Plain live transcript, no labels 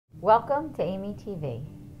Welcome to Aimee TV.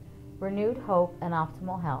 Renewed hope and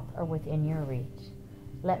optimal health are within your reach.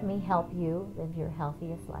 Let me help you live your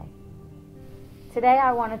healthiest life. Today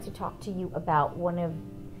I wanted to talk to you about one of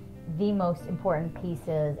the most important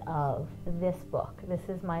pieces of this book. This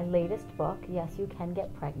is my latest book, Yes, You Can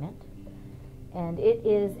Get Pregnant. And it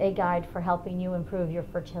is a guide for helping you improve your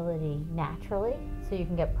fertility naturally so you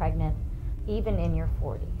can get pregnant even in your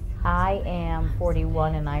 40s. I am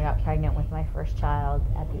 41 and I got pregnant with my first child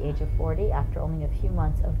at the age of 40 after only a few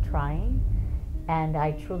months of trying. And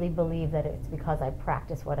I truly believe that it's because I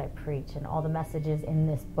practice what I preach, and all the messages in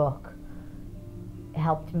this book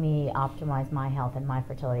helped me optimize my health and my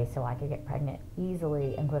fertility so I could get pregnant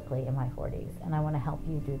easily and quickly in my 40s. And I want to help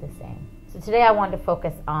you do the same. So today I wanted to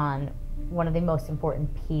focus on one of the most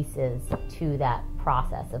important pieces to that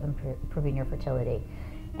process of improving your fertility.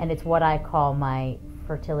 And it's what I call my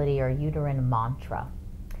fertility or uterine mantra.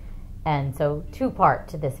 And so two-part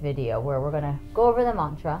to this video where we're going to go over the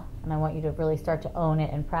mantra, and I want you to really start to own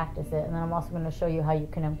it and practice it. And then I'm also going to show you how you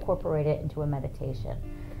can incorporate it into a meditation.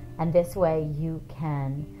 And this way you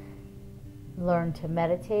can learn to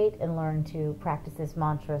meditate and learn to practice this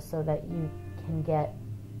mantra so that you can get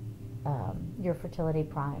your fertility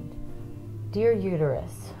primed. Dear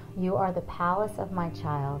uterus, you are the palace of my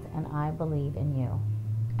child, and I believe in you.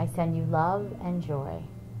 I send you love and joy.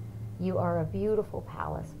 You are a beautiful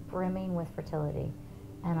palace brimming with fertility,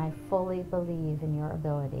 and I fully believe in your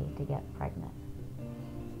ability to get pregnant.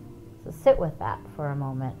 So sit with that for a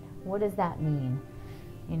moment. What does that mean?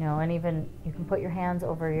 You know, and even you can put your hands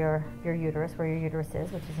over your uterus, where your uterus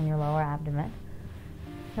is, which is in your lower abdomen.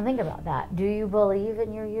 And think about that. Do you believe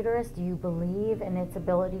in your uterus? Do you believe in its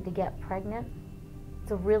ability to get pregnant? It's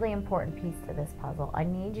a really important piece to this puzzle. I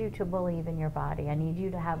need you to believe in your body. I need you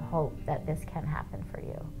to have hope that this can happen for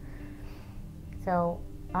you. So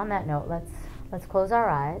on that note, let's close our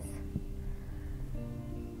eyes.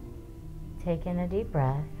 Take in a deep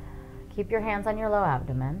breath. Keep your hands on your low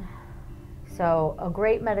abdomen. So a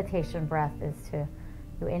great meditation breath is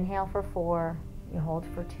you inhale for 4, you hold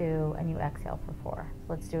for 2, and you exhale for 4. So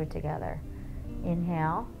let's do it together.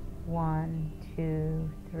 Inhale, 1, 2,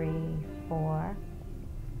 3, 4.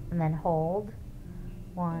 And then hold,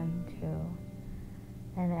 1,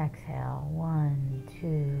 2. And exhale, 1,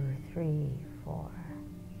 2, 3, 4.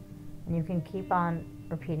 And you can keep on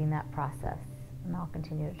repeating that process, and I'll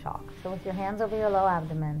continue to talk. So with your hands over your low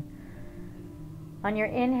abdomen, on your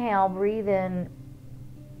inhale, breathe in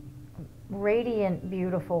radiant,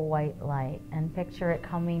 beautiful white light, and picture it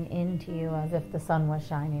coming into you as if the sun was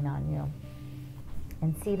shining on you.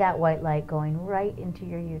 And see that white light going right into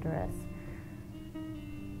your uterus.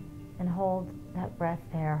 And hold that breath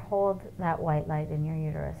there. Hold that white light in your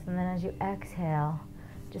uterus. And then as you exhale,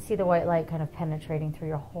 just see the white light kind of penetrating through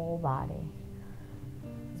your whole body.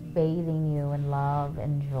 It's bathing you in love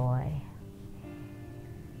and joy.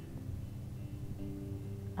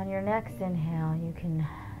 On your next inhale, you can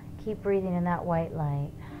keep breathing in that white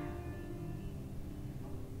light.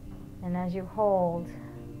 And as you hold,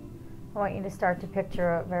 I want you to start to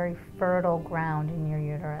picture a very fertile ground in your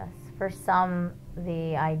uterus. For some,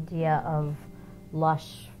 the idea of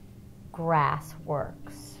lush grass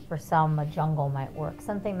works. For some, a jungle might work.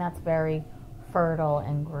 Something that's very fertile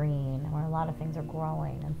and green, where a lot of things are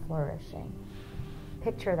growing and flourishing.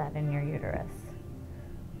 Picture that in your uterus.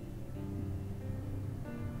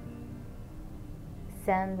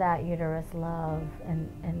 Send that uterus love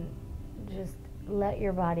and just let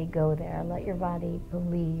your body go there. Let your body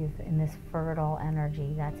believe in this fertile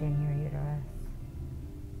energy that's in your uterus.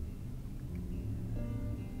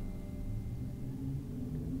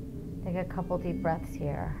 Take a couple deep breaths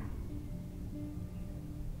here.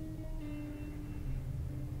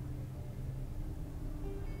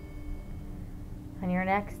 On your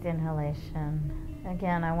next inhalation,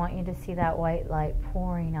 again, I want you to see that white light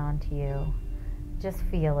pouring onto you. Just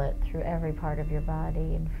feel it through every part of your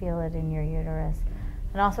body, and feel it in your uterus,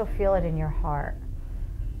 and also feel it in your heart.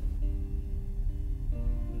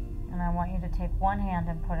 And I want you to take one hand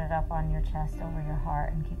and put it up on your chest over your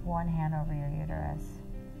heart, and keep one hand over your uterus.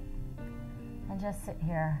 And just sit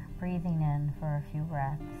here, breathing in for a few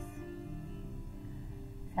breaths.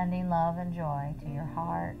 Sending love and joy to your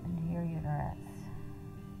heart and to your uterus.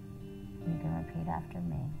 You can repeat after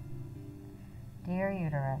me. Dear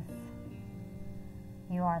uterus,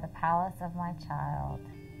 you are the palace of my child,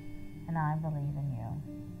 and I believe in you.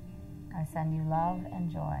 I send you love and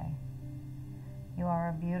joy. You are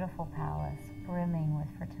a beautiful palace brimming with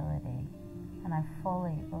fertility, and I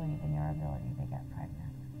fully believe in your ability to get pregnant.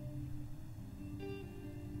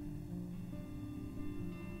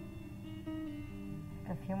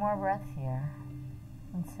 Take a few more breaths here.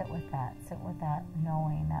 And sit with that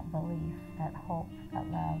knowing, that belief, that hope, that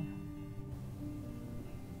love.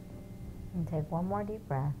 And take one more deep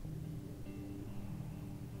breath.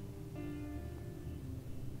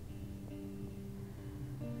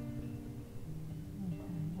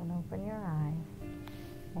 And open your eyes.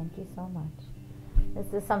 Thank you so much.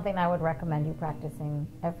 This is something I would recommend you practicing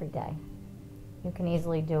every day. You can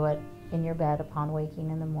easily do it in your bed upon waking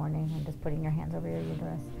in the morning and just putting your hands over your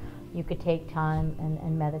uterus. You could take time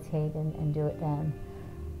and meditate and do it then.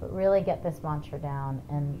 But really get this mantra down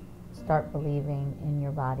and start believing in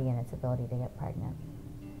your body and its ability to get pregnant.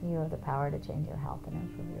 You have the power to change your health and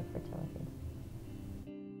improve your fertility.